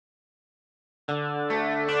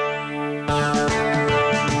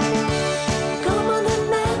Come on the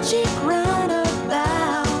magic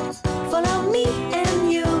roundabout. Follow me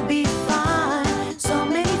and you'll be fine. So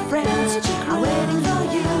many friends are waiting for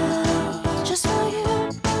you. Just for you.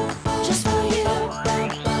 Just for you.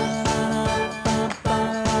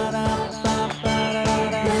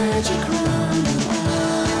 Magic roundabout.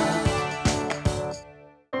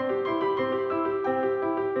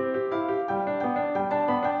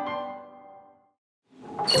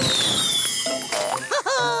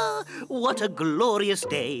 What a glorious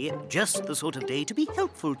day. Just the sort of day to be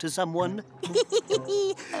helpful to someone.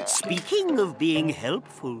 Speaking of being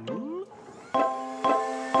helpful...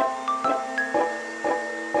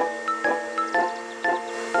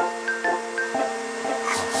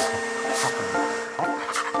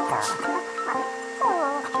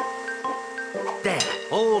 There,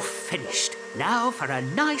 all finished. Now for a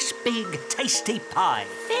nice big tasty pie.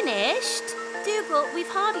 Finished? Dougal, we've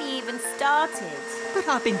hardly even started. But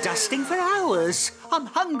I've been dusting for hours. I'm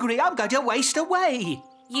hungry. I'm going to waste away.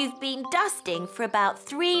 You've been dusting for about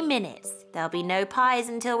 3 minutes. There'll be no pies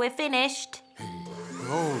until we're finished.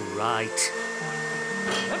 All right.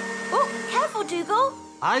 Oh, careful, Dougal.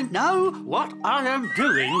 I know what I am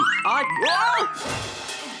doing.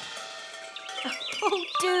 Oh,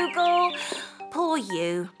 Dougal. Poor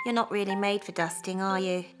you. You're not really made for dusting, are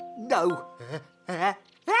you? No.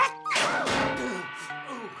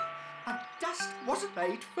 Dust wasn't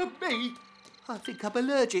made for me. I think I'm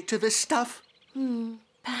allergic to this stuff.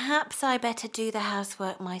 Perhaps I better do the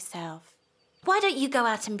housework myself. Why don't you go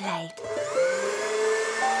out and play?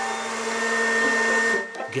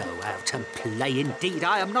 Go out and play indeed.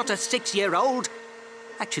 I am not a 6-year-old.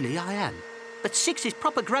 Actually, I am. But 6 is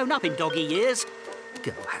proper grown up in doggy years.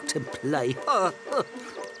 Go out and play.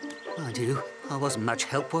 Mind you, I wasn't much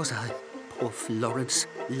help, was I? Poor Florence,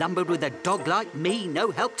 lumbered with a dog like me, no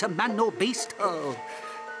help to man nor beast. Oh,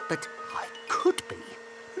 but I could be.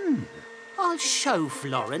 I'll show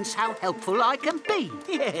Florence how helpful I can be.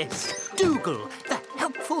 Yes, Dougal, the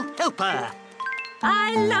helpful helper.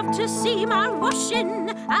 I love to see my washing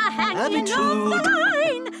hanging on the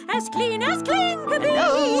line, as clean can be.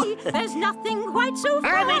 Hello? There's nothing quite so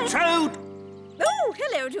fine. Ermintrude! Oh,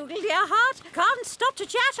 hello, Dougal, dear heart. Can't stop to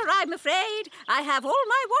chatter, I'm afraid. I have all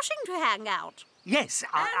my washing to hang out. Yes,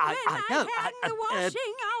 I know. Hang the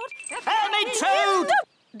washing out. Ermintrude!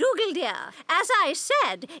 Dougal, dear, as I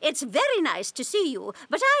said, it's very nice to see you,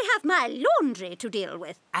 but I have my laundry to deal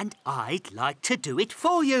with. And I'd like to do it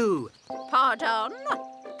for you. Pardon?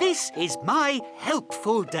 This is my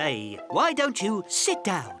helpful day. Why don't you sit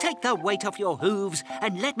down, take the weight off your hooves,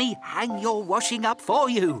 and let me hang your washing up for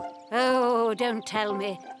you? Oh, don't tell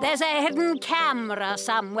me. There's a hidden camera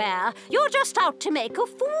somewhere. You're just out to make a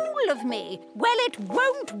fool of me. Well, it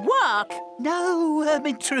won't work. No,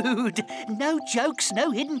 Ermintrude. No jokes,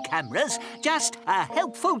 no hidden cameras. Just a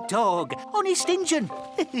helpful dog. Honest Injun.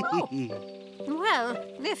 Oh. Well,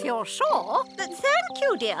 if you're sure, thank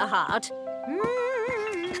you, dear heart.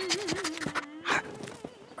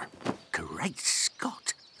 Great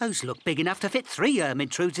Scott. Those look big enough to fit 3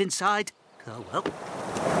 Ermintrudes inside. Oh, well.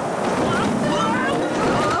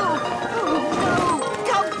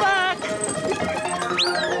 Come back!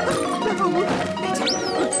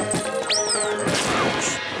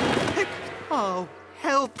 Oh,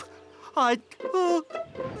 help!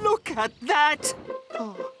 Look at that!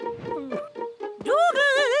 Dougal!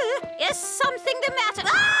 Is something the matter?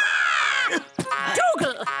 Ah!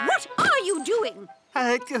 Dougal, what are you doing?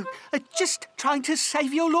 Just trying to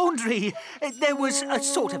save your laundry. There was a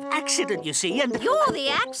sort of accident, you see, and... You're the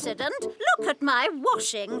accident. Look at my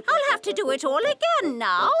washing. I'll have to do it all again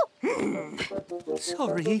now.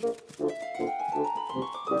 Sorry.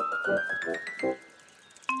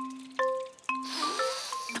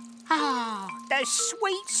 Ah, the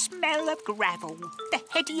sweet smell of gravel, the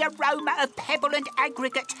heady aroma of pebble and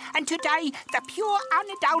aggregate, and today, the pure,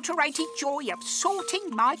 unadulterated joy of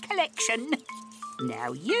sorting my collection.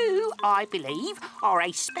 Now you, I believe, are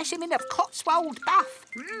a specimen of Cotswold buff.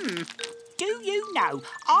 Do you know,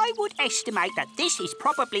 I would estimate that this is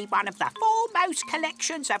probably one of the foremost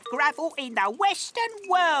collections of gravel in the Western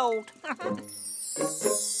world.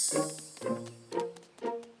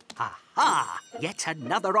 Aha! Yet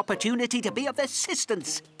another opportunity to be of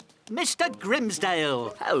assistance. Mr.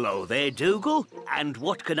 Grimsdale. Hello there, Dougal. And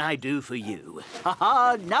what can I do for you?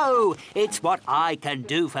 No, it's what I can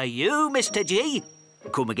do for you, Mr. G.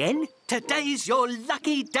 Come again? Today's your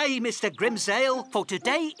lucky day, Mr. Grimsdale, for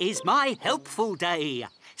today is my helpful day.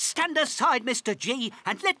 stand aside, Mr. G,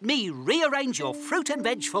 and let me rearrange your fruit and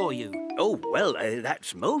veg for you. Oh, well,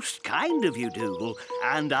 that's most kind of you, Dougal.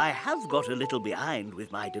 And I have got a little behind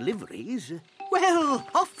with my deliveries. Well,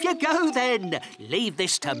 off you go then. Leave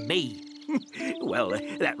this to me. Well,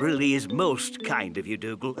 that really is most kind of you,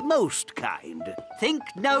 Dougal. Most kind. Think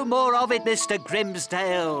no more of it, Mr.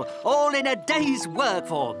 Grimsdale. All in a day's work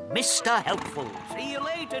for Mr. Helpful. See you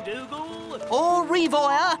later, Dougal. Au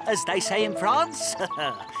revoir, as they say in France.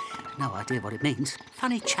 No idea what it means.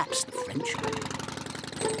 Funny chaps, the French.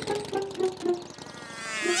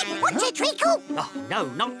 Watch it, Treacle! Oh, no,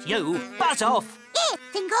 not you. Buzz off. Yeah,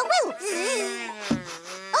 think I will.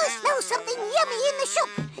 I smell something yummy in the shop.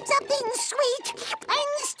 Something sweet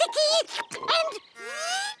and sticky and...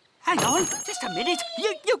 Hang on, just a minute.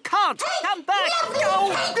 You can't. Come back. Go.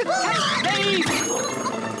 Leave.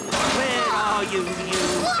 Where are you, you?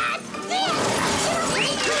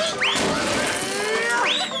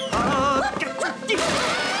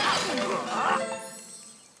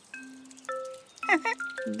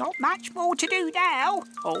 Not much more to do now.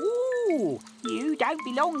 Oh, you don't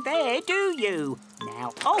belong there, do you?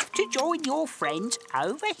 Now off to join your friends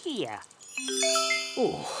over here.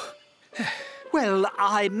 Oh. Well,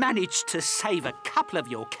 I managed to save a couple of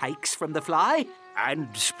your cakes from the fly.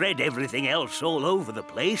 And spread everything else all over the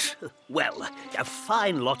place. Well, a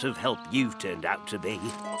fine lot of help you've turned out to be.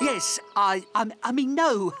 Yes, I'm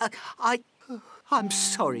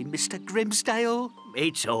sorry, Mr. Grimsdale.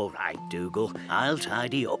 It's all right, Dougal. I'll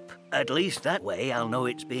tidy up. At least that way I'll know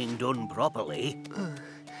it's being done properly.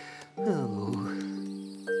 Oh,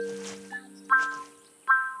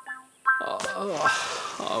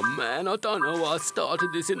 man, I don't know why I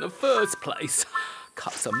started this in the first place.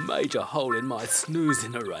 Cuts a major hole in my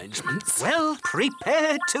snoozing arrangements. Well,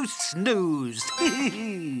 prepare to snooze.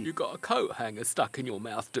 You got a coat hanger stuck in your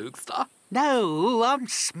mouth, Dougster? No, I'm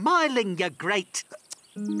smiling, you great...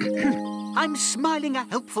 I'm smiling a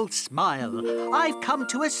helpful smile. I've come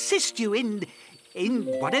to assist you in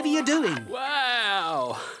whatever you're doing.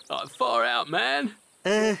 Wow! Like far out, man.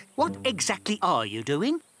 What exactly are you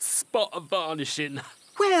doing? Spot of varnishing.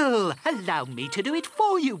 Well, allow me to do it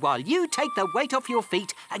for you while you take the weight off your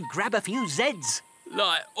feet and grab a few Zeds.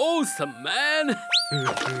 Like, awesome, man.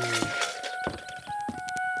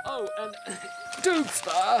 Oh, and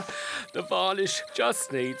Dougster, the varnish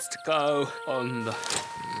just needs to go on the...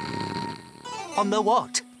 On the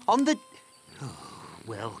what? On the... Oh,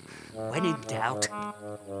 well, when in doubt...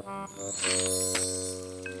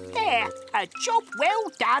 There, a job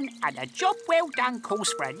well done, and a job well done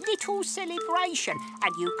calls for a little celebration,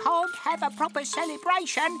 and you can't have a proper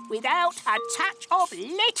celebration without a touch of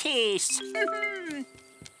lettuce.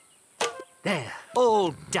 There,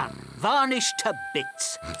 all done. Varnished to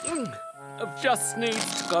bits. Just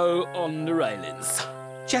needs to go on the railings.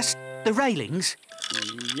 Just the railings?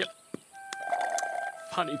 Yep.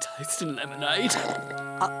 Funny tasting lemonade.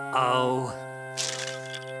 Uh-oh.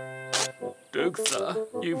 Dougster,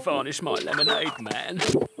 you varnished my lemonade, man.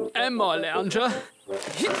 And my lounger.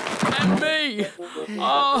 And me.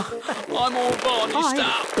 Oh, I'm all varnished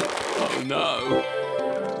up. Oh, no.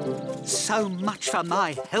 So much for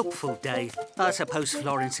my helpful day. I suppose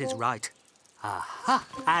Florence is right. Aha!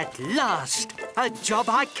 At last! A job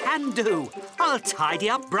I can do. I'll tidy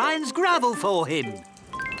up Brian's gravel for him.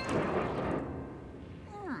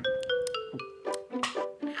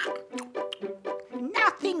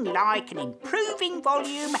 Nothing like an improving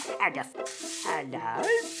volume and a... Hello?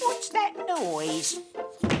 What's that noise?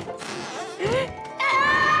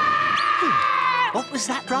 What was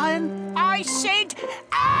that, Brian? I said...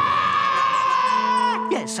 Ah!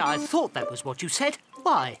 Yes, I thought that was what you said.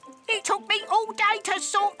 Why? It took me all day to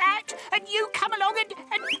sort that, and you come along and...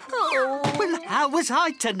 Oh. Well, how was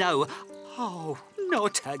I to know? Oh,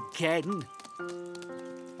 not again.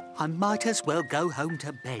 I might as well go home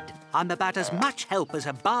to bed. I'm about as much help as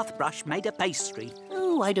a bath brush made of pastry.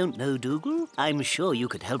 Oh, I don't know, Dougal. I'm sure you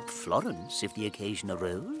could help Florence if the occasion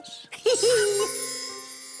arose.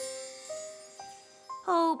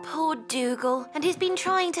 Oh, poor Dougal. And he's been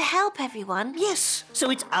trying to help everyone. Yes, so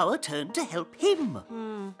it's our turn to help him.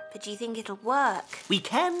 But do you think it'll work? We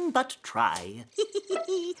can but try.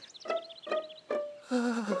 Help!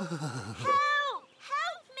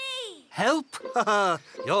 Help me! Help?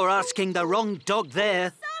 You're asking the wrong dog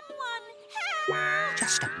there. Someone help!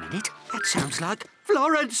 Just a minute. That sounds like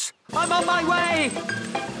Florence. I'm on my way.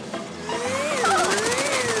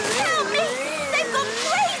 Help me! They've gone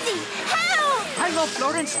crazy! Help! Hang on,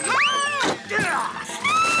 Florence. Help!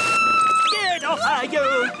 Get off her, you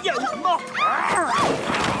mop.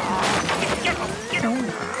 Get off.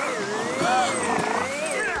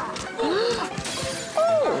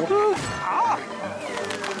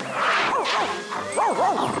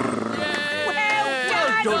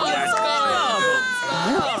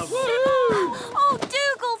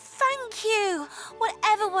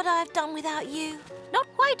 done without you. Not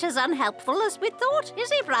quite as unhelpful as we thought,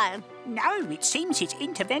 is he, Brian? No, it seems his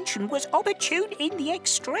intervention was opportune in the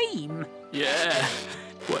extreme. Yeah,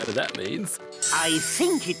 whatever that means. I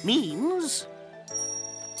think it means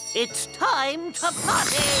it's time to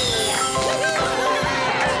party!